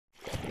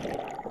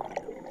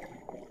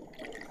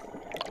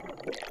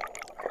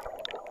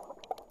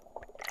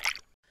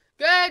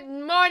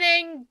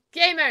morning,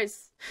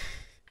 gamers!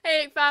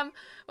 Hey fam,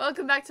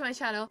 welcome back to my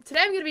channel.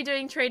 Today I'm going to be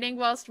doing training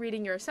whilst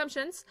reading your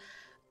assumptions.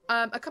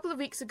 A couple of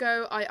weeks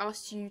ago I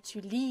asked you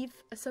to leave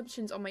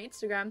assumptions on my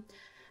Instagram,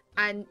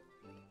 and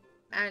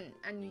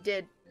you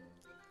did.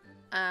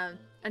 And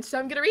so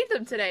I'm going to read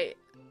them today,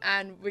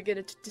 and we're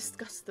going to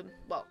discuss them.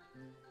 Well,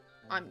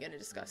 I'm going to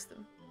discuss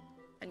them,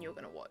 and you're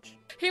going to watch.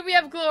 Here we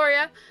have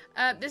Gloria.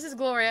 This is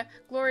Gloria.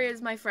 Gloria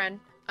is my friend.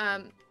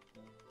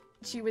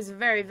 She was a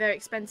very, very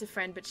expensive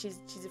friend, but she's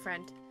a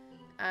friend.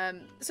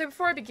 So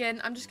before I begin,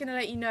 I'm just going to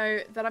let you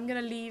know that I'm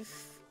going to leave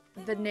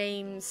the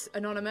names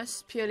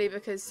anonymous, purely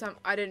because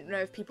I don't know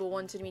if people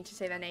wanted me to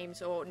say their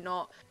names or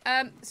not.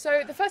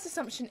 So the first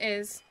assumption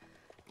is,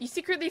 you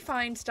secretly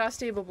find Star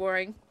Stable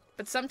boring,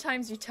 but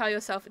sometimes you tell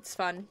yourself it's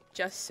fun,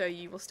 just so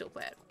you will still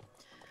play it.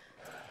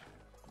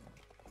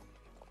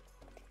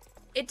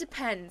 It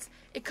depends.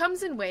 It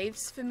comes in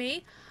waves for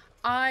me.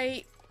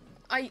 I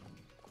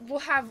will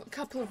have a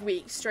couple of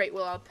weeks straight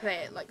where I'll play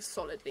it like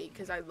solidly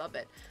because I love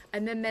it.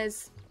 And then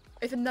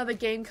if another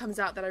game comes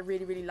out that I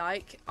really, really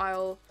like,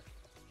 I'll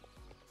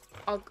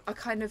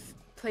kind of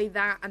play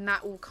that, and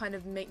that will kind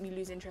of make me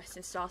lose interest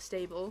in Star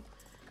Stable.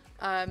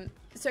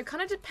 So it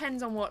kind of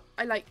depends on what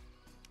I like.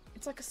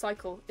 It's like a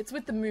cycle. It's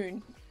with the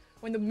moon.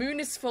 When the moon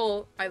is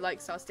full, I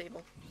like Star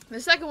Stable. The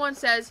second one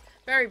says,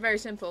 very, very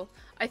simple,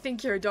 I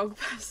think you're a dog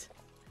person.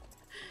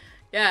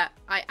 Yeah,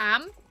 I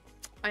am.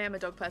 I am a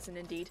dog person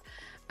indeed.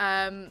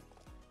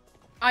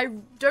 I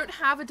don't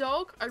have a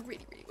dog. I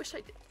really, really wish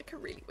I did. I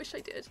really wish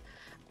I did.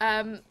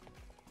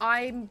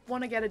 I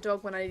want to get a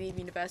dog when I leave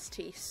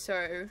university,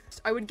 so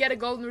I would get a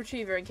golden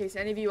retriever in case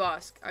any of you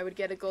ask. I would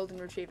get a golden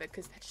retriever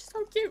because they're just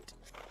so cute.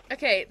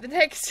 Okay, the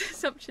next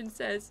assumption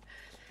says,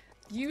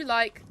 you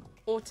like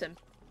autumn.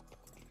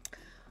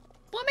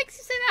 What makes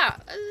you say that?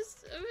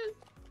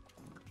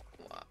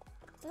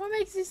 What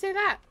makes you say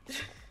that?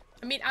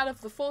 I mean, out of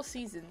the 4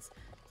 seasons,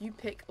 you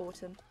pick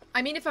autumn.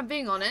 I mean, if I'm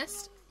being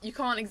honest, you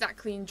can't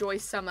exactly enjoy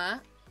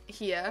summer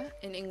here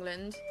in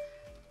England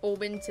or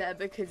winter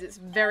because it's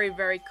very,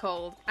 very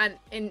cold, and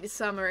in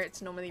summer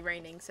it's normally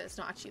raining, so it's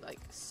not actually like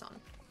sun,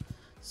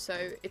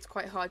 so it's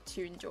quite hard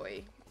to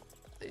enjoy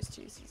those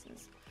 2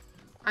 seasons.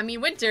 I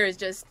mean, winter is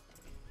just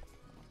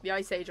the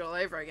Ice Age all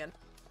over again.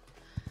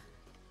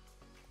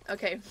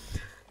 Okay.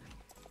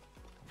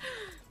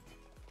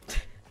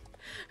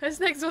 This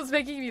next one's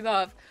making me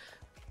laugh.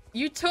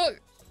 You talk...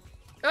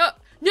 Oh,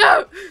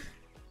 no!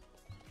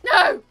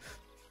 No!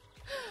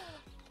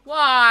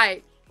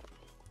 Why?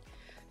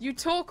 You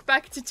talk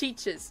back to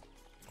teachers.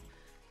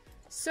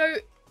 So,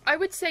 I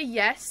would say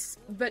yes,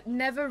 but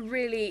never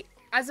really.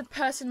 As a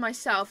person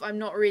myself, I'm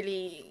not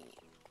really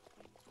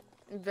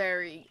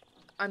very...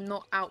 I'm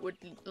not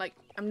outwardly... Like,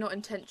 I'm not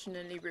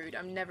intentionally rude.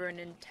 I'm never an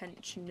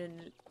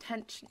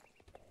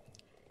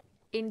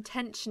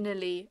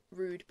intentionally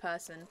rude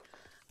person.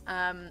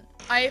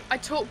 I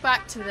talk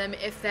back to them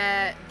if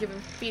they're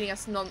feeding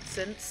us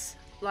nonsense.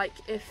 Like,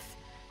 if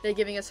they're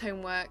giving us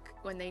homework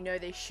when they know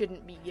they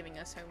shouldn't be giving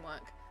us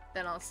homework,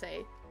 then I'll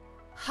say,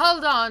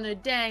 hold on a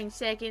dang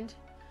second,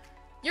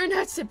 you're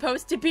not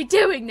supposed to be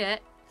doing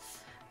that.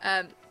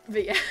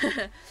 But yeah,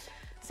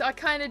 so I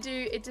kind of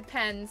do, it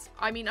depends.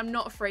 I mean, I'm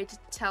not afraid to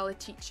tell a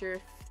teacher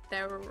if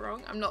they're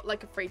wrong. I'm not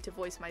like afraid to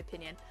voice my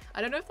opinion.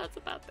 I don't know if that's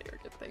a bad thing or a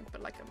good thing,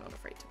 but like, I'm not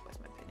afraid to voice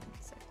my opinion,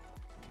 so.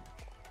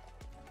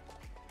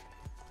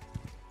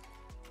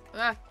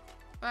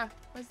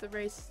 Where's the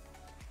race?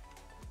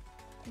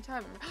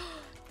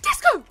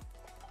 Disco!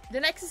 The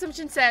next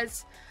assumption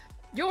says,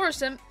 you're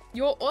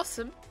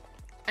awesome,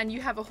 and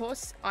you have a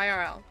horse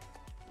IRL.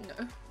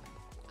 No.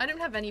 I don't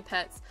have any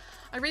pets.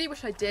 I really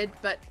wish I did,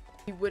 but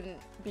we wouldn't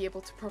be able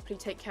to properly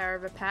take care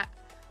of a pet,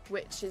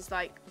 which is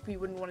like, we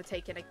wouldn't want to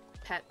take in a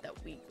pet that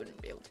we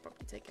wouldn't be able to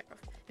properly take care of,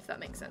 if that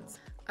makes sense.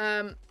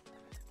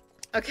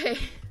 Okay.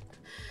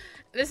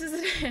 This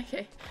is,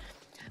 okay.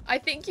 I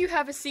think you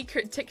have a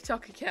secret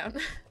TikTok account.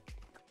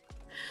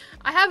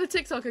 I have a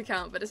TikTok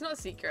account, but it's not a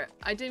secret.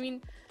 I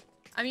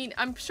mean,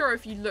 I'm sure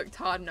if you looked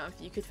hard enough,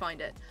 you could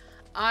find it.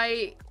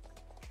 I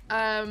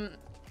don't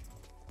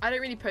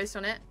really post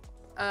on it.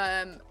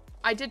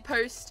 I did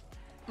post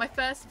my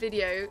first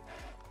video.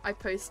 I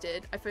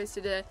posted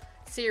a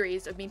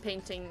series of me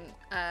painting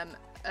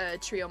a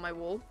tree on my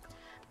wall,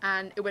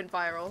 and it went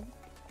viral.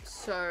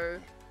 So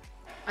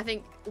I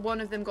think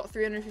one of them got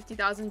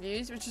 350,000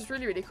 views, which is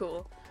really, really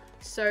cool.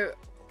 So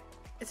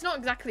it's not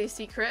exactly a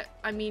secret.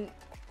 I mean,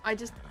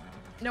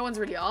 no one's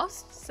really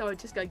asked, so I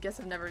guess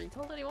I've never really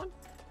told anyone.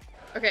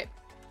 Okay.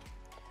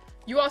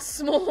 You are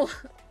small.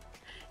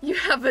 You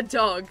have a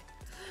dog.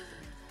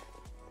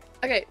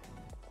 Okay.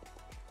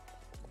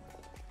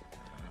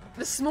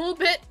 The small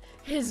bit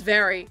is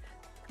very,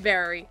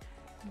 very,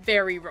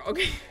 very wrong.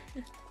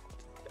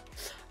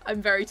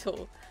 I'm very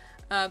tall.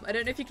 I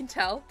don't know if you can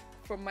tell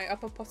from my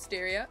upper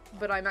posterior,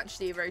 but I'm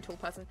actually a very tall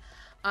person.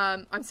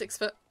 I'm 6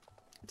 foot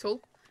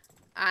tall,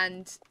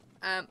 and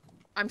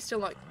I'm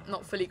still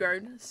not fully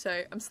grown,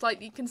 so I'm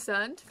slightly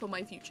concerned for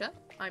my future.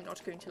 I'm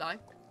not going to lie.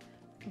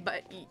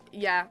 But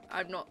yeah,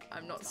 I'm not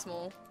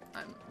small.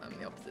 I'm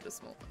the opposite of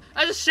small.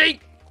 I'm a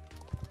sheep!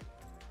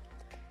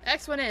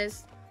 Next one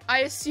is, I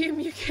assume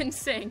you can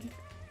sing.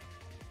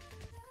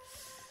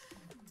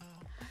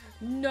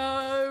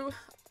 No.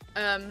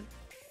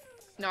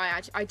 No,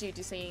 I do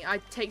singing. I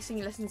take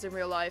singing lessons in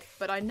real life,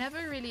 but I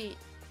never really...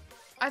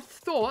 I've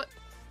thought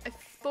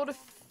a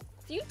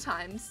few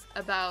times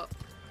about...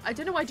 I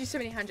don't know why I do so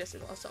many hand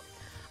gestures. I'll stop.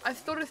 I've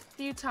thought a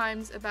few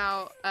times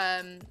about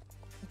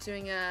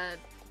doing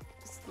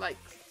like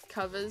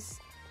covers,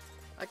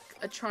 like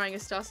trying a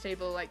Star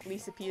Stable like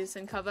Lisa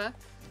Peterson cover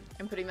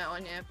and putting that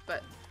on here,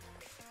 but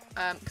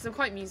because I'm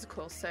quite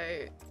musical, so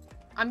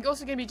I'm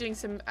also going to be doing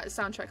some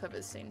soundtrack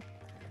covers soon.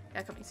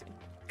 Yeah, coming soon.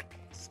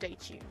 Stay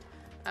tuned.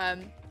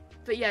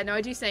 But yeah, no,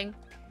 I do sing.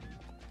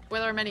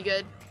 Whether I'm any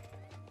good,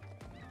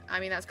 I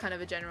mean, that's kind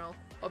of a general,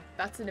 or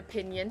that's an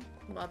opinion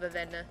rather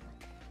than a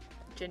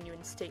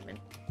genuine statement.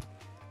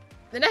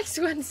 The next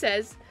one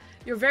says,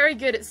 you're very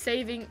good at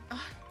saving...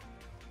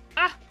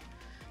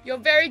 You're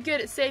very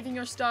good at saving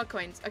your star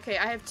coins. Okay,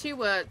 I have 2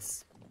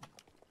 words.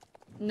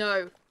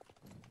 No.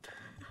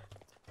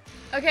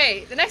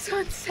 Okay, the next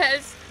one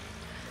says,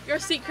 you're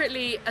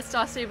secretly a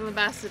Star Stable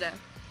ambassador.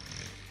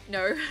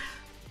 No.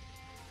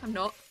 I'm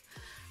not.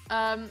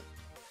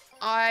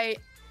 I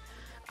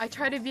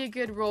try to be a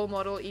good role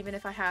model even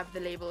if I have the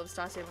label of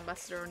Star Stable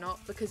ambassador or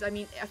not, because I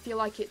mean, I feel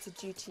like it's a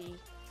duty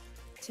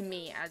to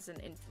me as an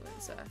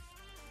influencer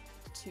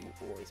to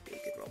always be a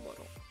good role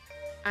model,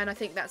 and I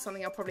think that's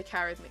something I'll probably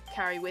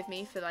carry with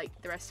me for like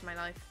the rest of my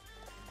life.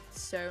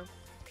 So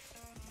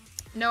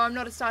no, I'm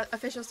not a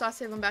official Star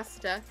Stable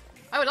ambassador.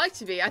 I would like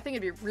to be. I think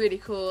it'd be really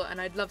cool,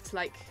 and I'd love to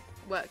like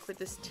work with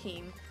this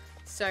team.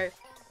 So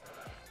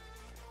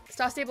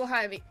Star Stable,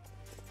 hire me.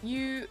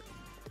 You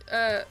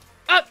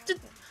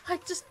I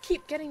just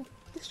keep getting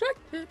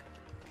distracted.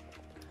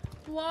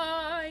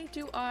 Why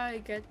do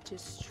I get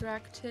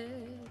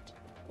distracted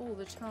all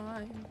the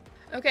time?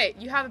 Okay,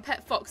 you have a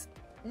pet fox.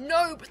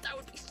 No, but that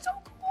would be so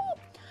cool.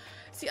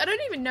 See, I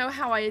don't even know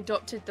how I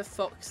adopted the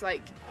fox,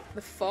 like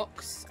the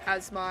fox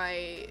as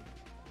my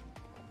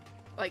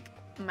like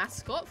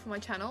mascot for my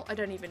channel. I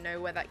don't even know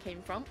where that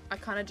came from. I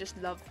kind of just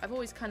love, I've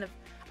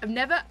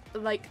never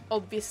like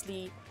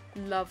obviously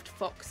loved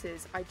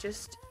foxes.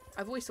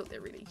 I've always thought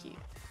they're really cute.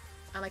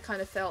 And I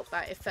kind of felt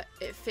that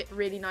it fit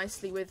really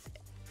nicely with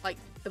like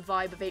the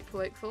vibe of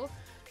apriloakfall.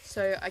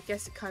 So I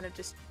guess I kind of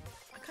just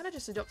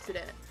adopted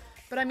it.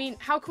 But I mean,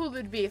 how cool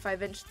would it be if I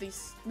eventually...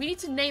 We need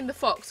to name the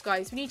fox,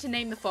 guys. We need to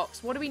name the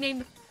fox. What do we name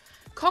the...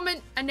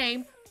 Comment a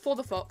name for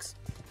the fox.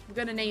 We're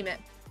going to name it.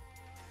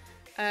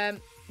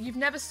 You've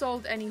never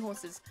sold any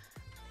horses.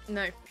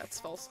 No, that's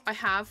false. I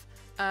have.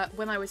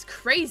 When I was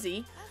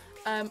crazy,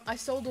 I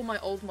sold all my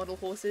old model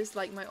horses,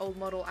 like my old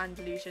model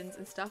Andalusians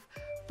and stuff,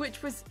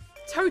 which was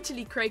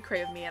totally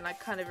cray-cray of me, and I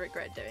kind of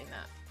regret doing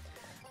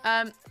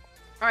that.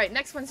 Alright,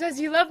 next one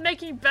says, you love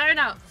making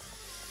burnout.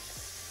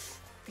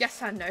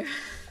 Yes and no.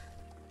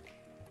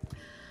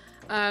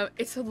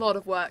 It's a lot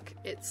of work.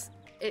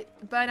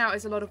 Burnout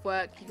is a lot of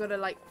work. You gotta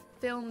like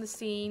film the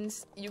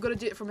scenes. You gotta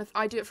do it from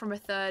I do it from a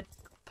third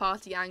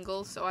party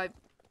angle, so I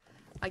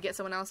get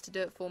someone else to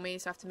do it for me,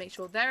 so I have to make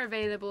sure they're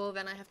available,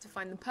 then I have to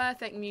find the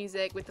perfect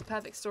music with the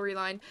perfect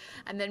storyline,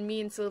 and then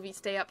me and Sylvie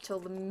stay up till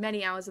the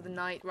many hours of the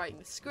night writing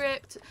the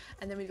script,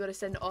 and then we've got to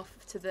send it off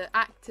to the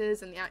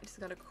actors, and the actors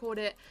are going to record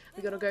it.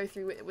 We've got to go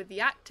through it with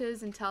the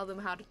actors and tell them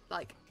how to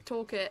like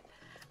talk it,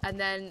 and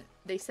then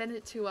they send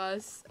it to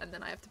us, and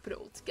then I have to put it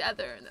all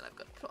together, and then I've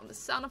got to put on the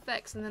sound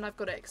effects, and then I've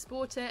got to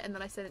export it, and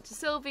then I send it to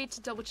Sylvie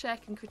to double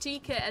check and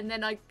critique it, and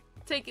then I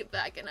take it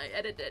back and I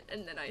edit it,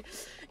 and then I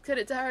send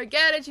it to her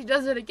again, and she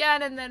does it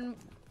again, and then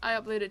I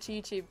upload it to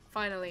YouTube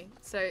finally.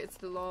 So it's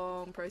the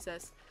long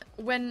process.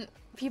 When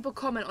people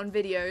comment on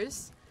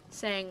videos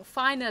saying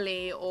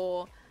finally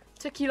or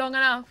took you long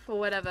enough or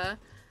whatever,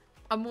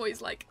 I'm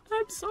always like,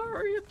 I'm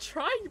sorry, I'm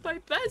trying my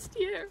best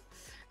here,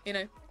 you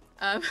know.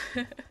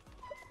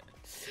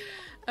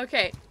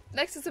 Okay,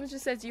 next assumption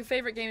says your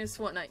favorite game is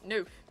Fortnite.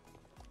 No,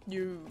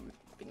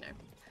 big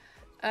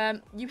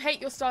no. You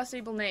hate your Star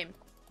Stable name.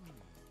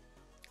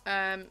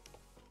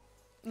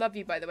 Love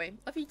you, by the way.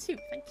 Love you too.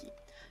 Thank you.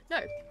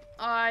 No,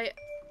 I'm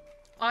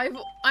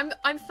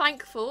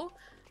thankful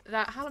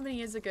that... How many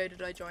years ago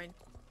did I join?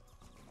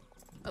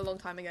 A long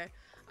time ago.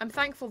 I'm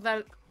thankful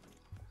that...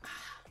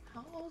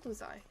 How old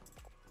was I?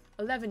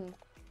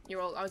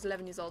 11-year-old. I was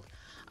 11 years old.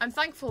 I'm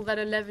thankful that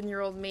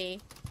 11-year-old me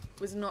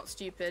was not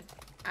stupid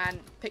and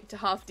picked a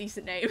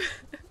half-decent name.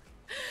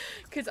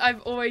 Because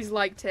I've always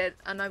liked it,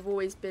 and I've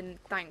always been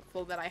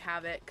thankful that I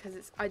have it,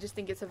 because I just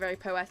think it's a very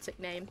poetic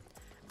name,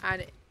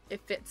 and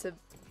it fits a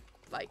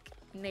like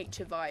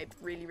nature vibe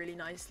really, really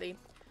nicely.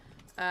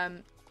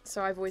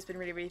 So I've always been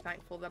really, really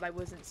thankful that I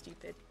wasn't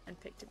stupid and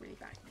picked a really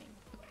bad name.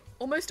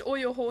 Almost all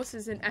your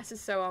horses in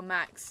SSO are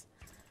max.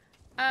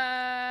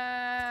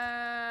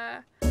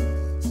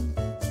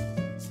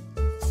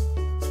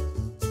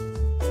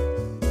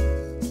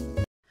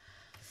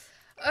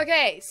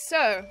 Okay,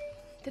 so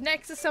the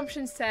next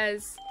assumption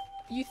says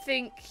you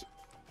think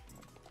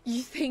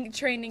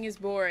training is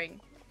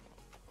boring.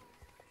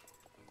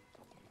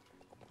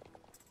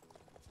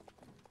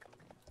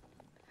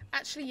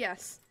 Actually,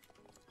 yes.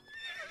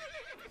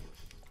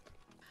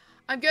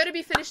 I'm going to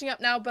be finishing up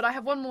now, but I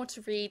have one more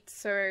to read,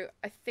 so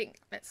I think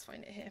let's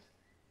find it here.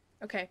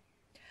 Okay.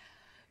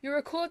 You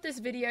record this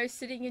video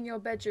sitting in your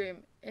bedroom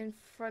in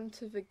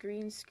front of a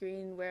green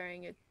screen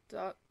wearing a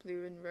dark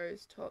blue and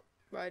rose top,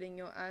 riding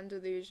your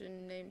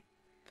Andalusian named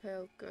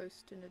Pale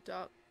Ghost in a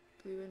dark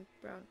blue and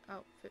brown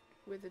outfit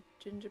with a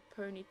ginger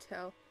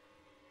ponytail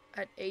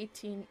at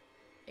 18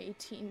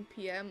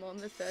 p.m. on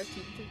the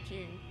 13th of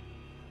June.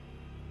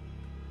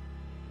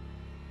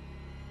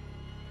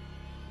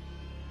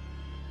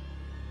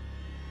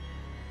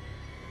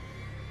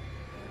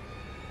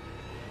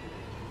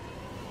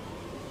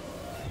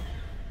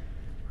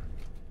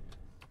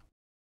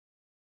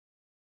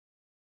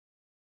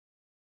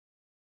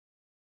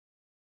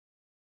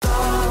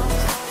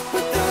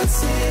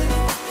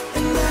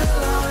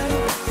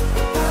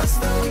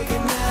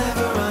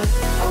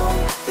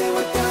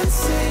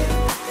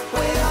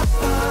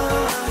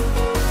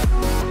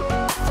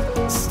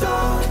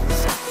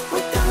 Stars were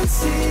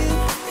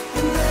dancing